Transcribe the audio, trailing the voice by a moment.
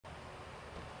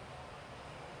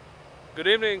Good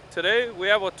evening. Today we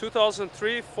have a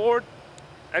 2003 Ford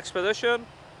Expedition.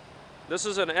 This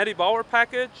is an Eddie Bauer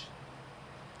package.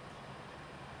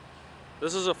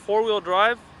 This is a four-wheel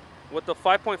drive with the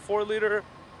 5.4 liter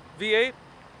V8.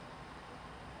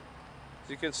 As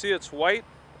you can see, it's white.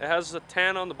 It has the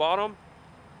tan on the bottom.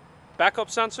 Backup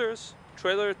sensors,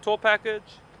 trailer tow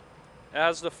package. It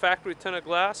has the factory tinted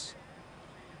glass.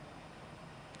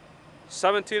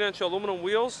 17-inch aluminum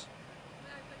wheels.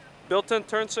 Built-in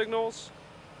turn signals.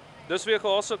 This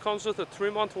vehicle also comes with a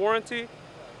 3-month warranty.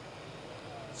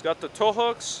 It's got the tow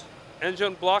hooks,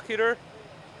 engine block heater.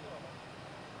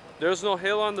 There's no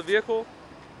hail on the vehicle.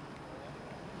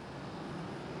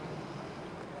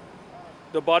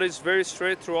 The body's very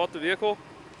straight throughout the vehicle.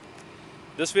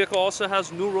 This vehicle also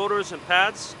has new rotors and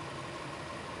pads.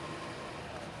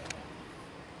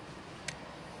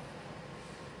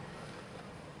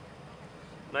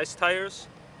 Nice tires.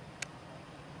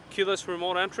 Keyless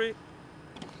remote entry.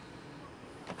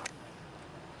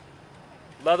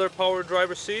 Leather power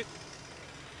driver seat.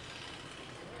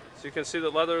 So you can see the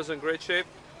leather is in great shape.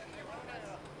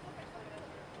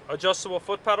 Adjustable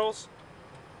foot pedals.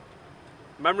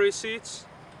 Memory seats.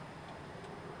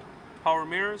 Power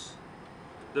mirrors.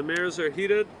 The mirrors are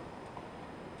heated.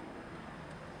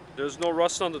 There's no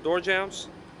rust on the door jambs.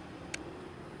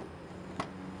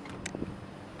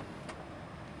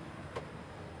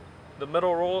 The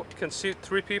middle row can seat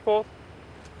 3 people.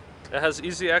 It has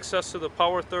easy access to the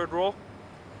power third row.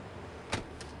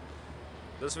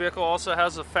 This vehicle also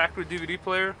has a factory DVD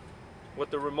player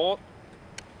with the remote.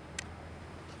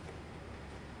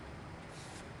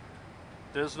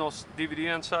 There's no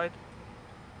DVD inside.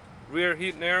 Rear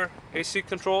heat and air, AC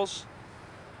controls.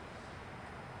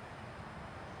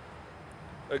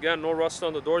 Again, no rust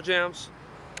on the door jambs.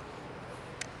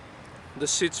 The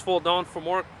seats fold down for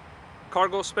more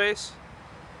cargo space.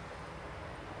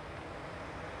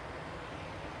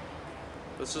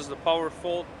 This is the power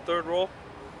fold third row.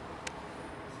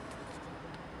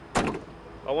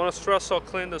 I want to stress how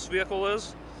clean this vehicle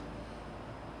is.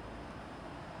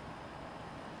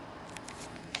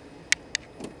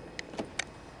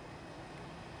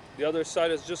 The other side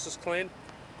is just as clean.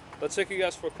 Let's take you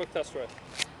guys for a quick test ride.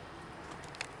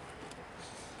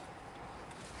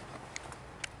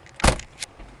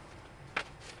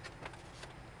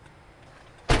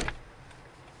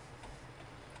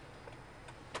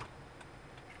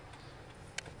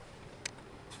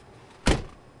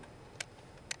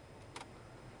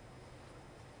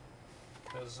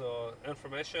 There's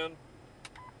information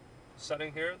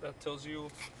setting here that tells you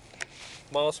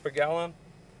miles per gallon.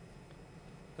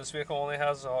 This vehicle only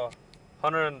has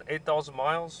 108,000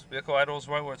 miles. Vehicle idles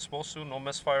right where it's supposed to. No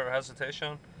misfire or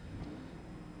hesitation.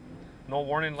 No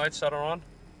warning lights that are on.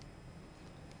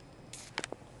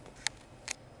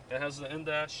 It has the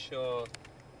in-dash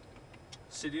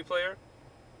CD player.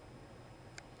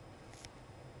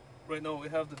 Right now we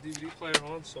have the DVD player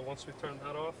on, so once we turn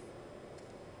that off,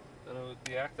 then it would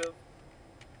be active.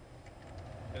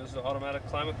 Here's the automatic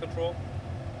climate control.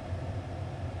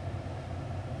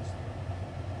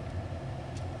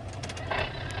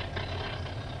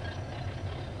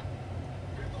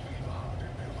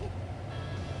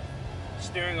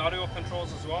 Steering audio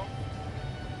controls as well.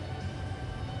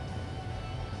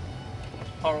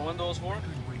 Power windows work.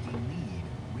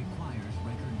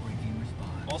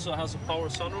 Also has a power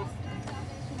sunroof.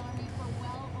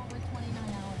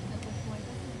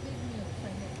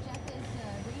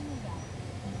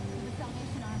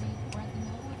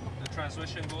 The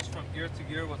transmission goes from gear to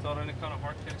gear without any kind of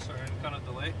hard kicks or any kind of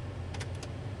delay.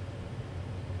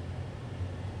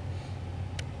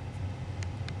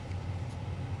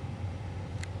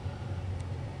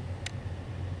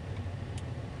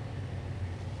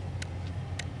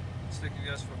 Let's take you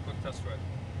guys for a quick test ride.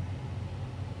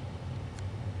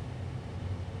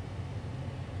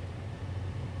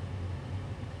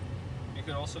 You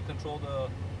can also control the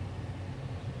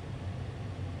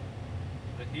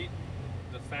heat,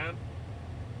 the fan.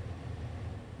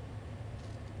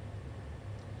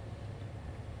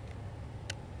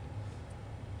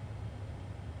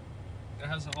 It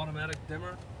has an automatic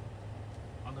dimmer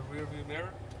on the rear view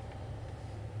mirror.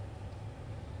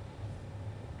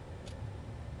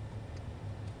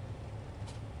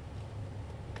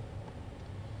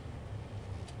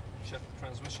 Check the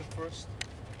transmission first.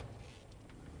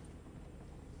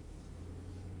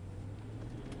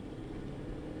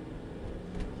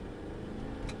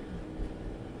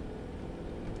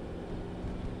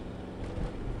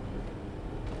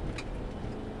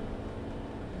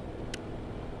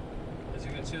 As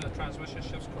you can see, the transmission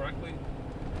shifts correctly.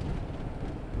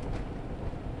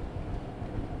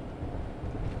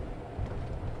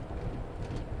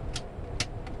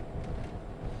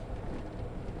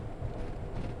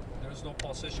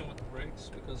 pulsation with the brakes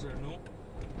because they're new.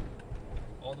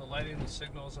 All the lighting, the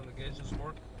signals, and the gauges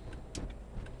work.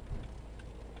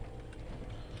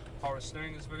 Power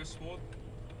steering is very smooth.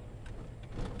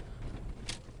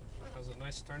 Has a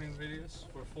nice turning radius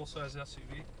for a full-size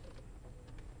SUV.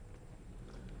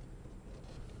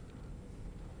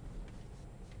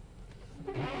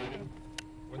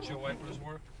 Windshield wipers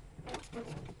work.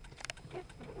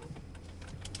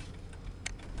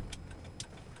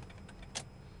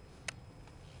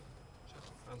 Check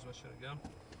the transmission again.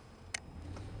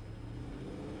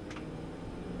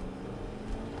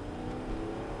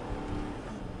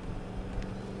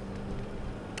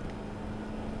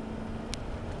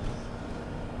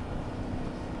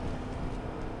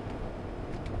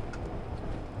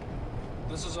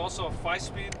 This is also a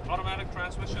 5-speed automatic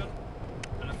transmission.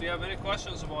 And if you have any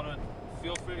questions about it,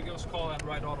 feel free to give us a call at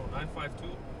Ride Auto,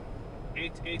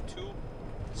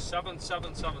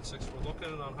 952-882-7776. We're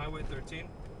located on Highway 13,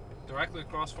 directly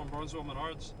across from Burnsville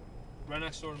Menards, right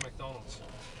next door to McDonald's.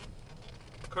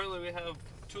 Currently we have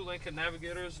 2 Lincoln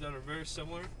Navigators that are very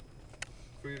similar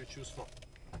for you to choose from.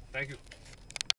 Thank you.